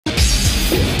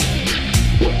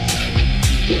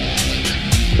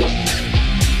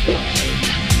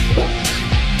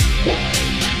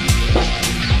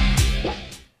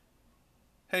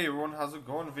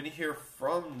Vinny here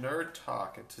from Nerd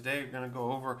Talk, and today we're going to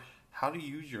go over how to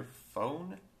use your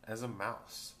phone as a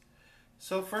mouse.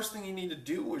 So first thing you need to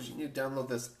do is you need to download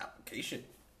this application.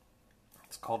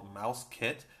 It's called Mouse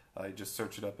Kit. You just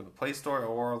search it up in the Play Store,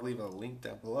 or I'll leave a link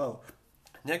down below.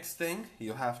 Next thing,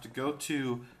 you'll have to go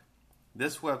to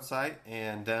this website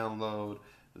and download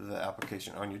the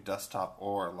application on your desktop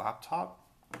or laptop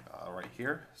right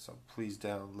here. So please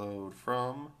download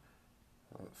from,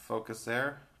 focus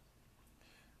there,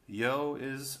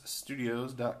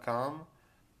 yoisstudios.com.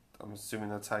 I'm assuming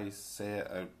that's how you say it.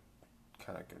 I'm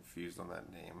kind of confused on that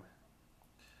name.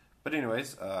 But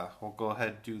anyways, we'll go ahead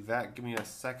and do that. Give me a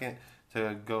second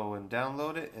to go and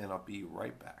download it, and I'll be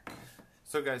right back.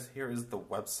 So guys, here is the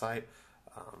website.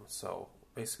 So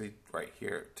basically right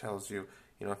here it tells you,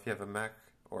 if you have a Mac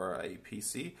or a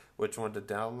PC, which one to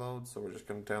download. So we're just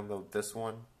going to download this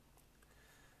one.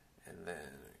 And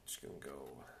then we're just going to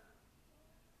go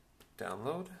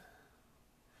download.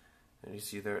 And you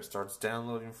see there it starts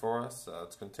downloading for us.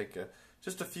 It's going to take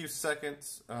just a few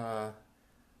seconds.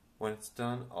 When it's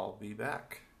done, I'll be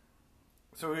back.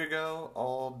 So here we go,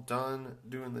 all done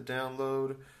doing the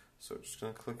download. So we're just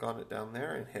going to click on it down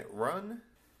there and hit run.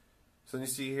 So you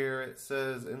see here it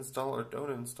says install or don't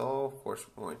install. Of course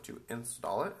we're going to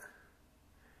install it.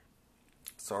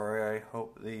 Sorry, I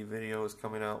hope the video is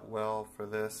coming out well for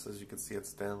this. As you can see,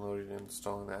 it's downloading and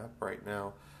installing the app right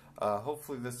now.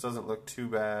 Hopefully this doesn't look too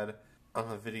bad on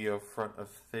the video front of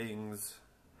things.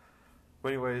 But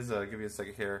anyways, give me a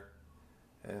second here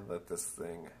and let this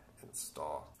thing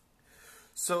install.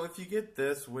 So if you get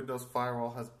this, Windows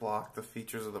Firewall has blocked the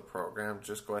features of the program.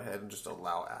 Just go ahead and just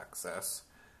allow access.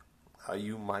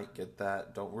 You might get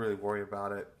that. Don't really worry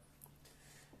about it.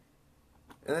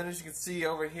 And then as you can see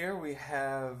over here, we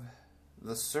have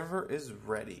the server is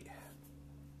ready.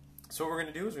 So what we're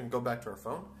going to do is we're going to go back to our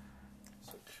phone.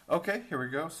 Okay, here we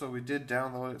go. So we did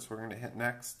download it, so we're going to hit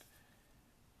next.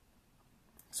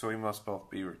 So we must both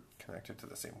be connected to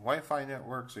the same Wi-Fi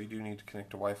network, so you do need to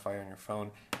connect to Wi-Fi on your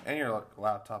phone and your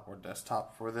laptop or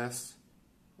desktop for this.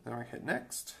 Then we hit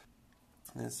next.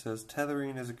 And it says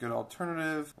tethering is a good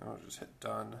alternative. And we'll just hit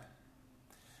done.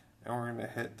 And we're going to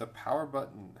hit the power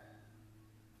button.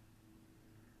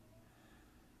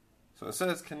 So it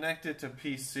says connected to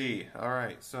PC.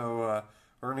 Alright, so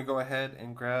we're going to go ahead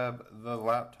and grab the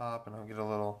laptop, and I'll get a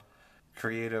little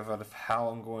creative out of how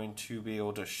I'm going to be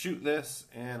able to shoot this,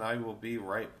 and I will be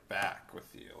right back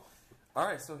with you.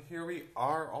 Alright, so here we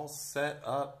are all set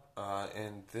up,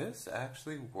 and this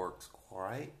actually works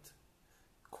quite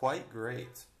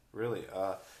great, really.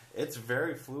 It's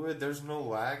very fluid, there's no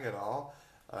lag at all.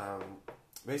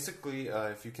 Basically,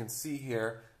 if you can see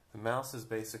here, the mouse is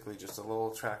basically just a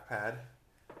little trackpad,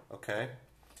 okay?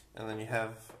 And then you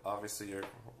have, obviously, your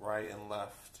right and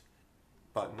left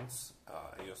buttons.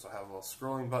 You also have a little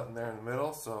scrolling button there in the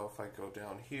middle, so if I go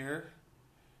down here,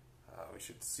 we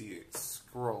should see it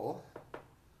scroll.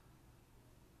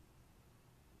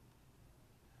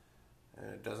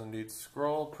 And it does indeed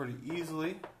scroll pretty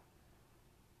easily.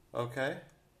 Okay,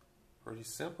 pretty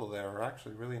simple there,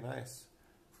 actually really nice.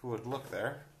 Fluid look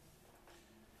there.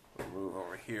 We'll move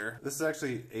over here. This is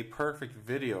actually a perfect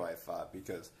video, I thought,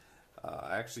 because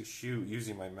I actually shoot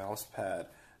using my mouse pad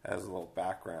as a little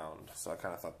background, so I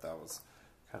kind of thought that was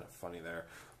kind of funny there.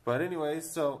 But anyways,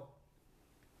 so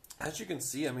as you can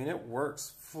see, I mean, it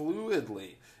works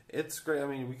fluidly. It's great. I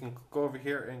mean, we can go over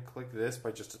here and click this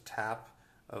by just a tap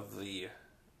of the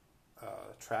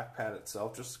trackpad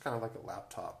itself, just kind of like a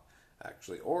laptop,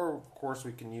 actually. Or of course,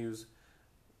 we can use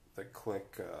the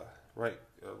click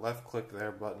left click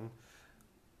there button.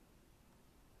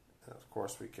 And of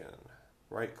course, we can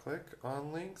right click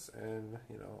on links and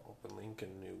open link in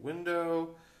a new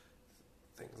window,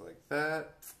 things like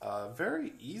that.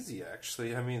 Very easy,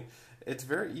 actually. I mean, it's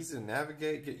very easy to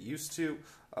navigate, get used to.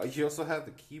 You also have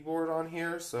the keyboard on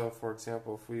here, so for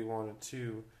example, if we wanted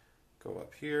to go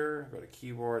up here, go to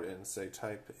keyboard and say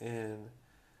type in,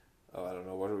 I don't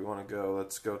know, where do we want to go?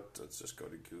 Let's just go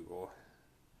to Google.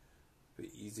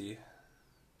 Be easy.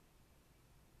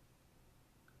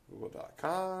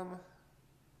 Google.com.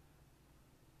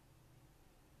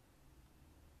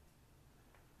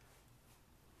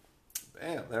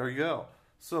 Bam, there we go.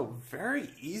 So very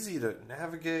easy to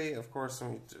navigate. Of course,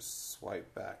 let me just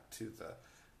swipe back to the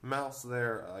mouse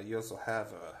there. You also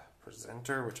have a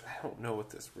presenter, which I don't know what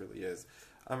this really is.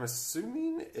 I'm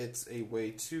assuming it's a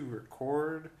way to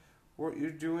record what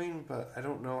you're doing, but I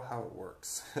don't know how it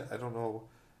works. I don't know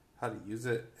how to use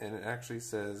it, and it actually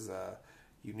says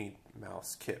you need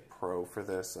Mouse Kit Pro for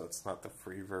this, so it's not the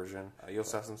free version. You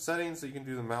also have some settings, so you can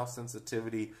do the mouse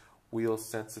sensitivity, wheel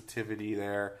sensitivity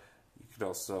there. You can could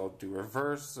also do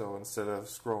reverse, so instead of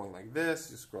scrolling like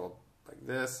this, you scroll like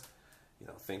this, you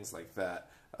know, things like that.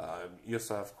 You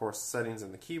also have, of course, settings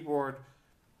in the keyboard.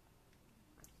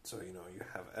 So, you know, you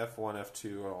have F1,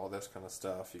 F2, all this kind of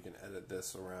stuff. You can edit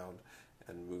this around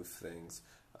and move things.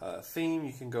 Theme,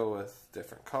 you can go with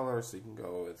different colors. So you can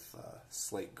go with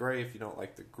slate gray if you don't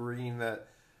like the green that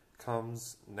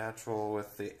comes natural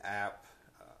with the app.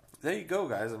 There you go,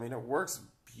 guys. I mean, it works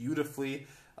beautifully.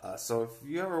 So if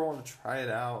you ever want to try it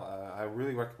out, I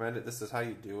really recommend it. This is how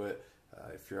you do it.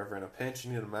 If you're ever in a pinch,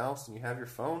 you need a mouse, and you have your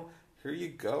phone, here you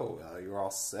go. You're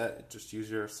all set. Just use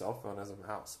your cell phone as a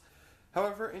mouse.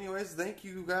 However, anyways, thank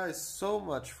you guys so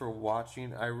much for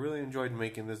watching. I really enjoyed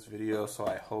making this video, so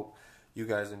I hope you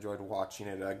guys enjoyed watching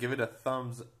it. Give it a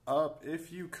thumbs up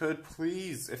if you could,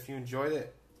 please, if you enjoyed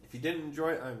it. If you didn't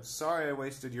enjoy it, I'm sorry I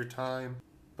wasted your time.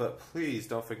 But please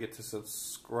don't forget to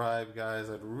subscribe, guys.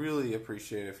 I'd really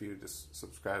appreciate it if you just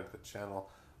subscribe to the channel.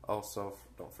 Also,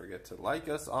 don't forget to like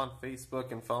us on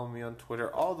Facebook and follow me on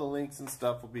Twitter. All the links and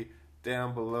stuff will be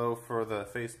down below for the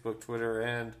Facebook, Twitter,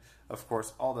 and of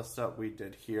course all the stuff we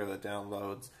did here, the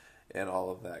downloads and all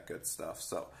of that good stuff.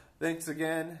 So thanks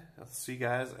again. I'll see you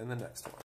guys in the next one.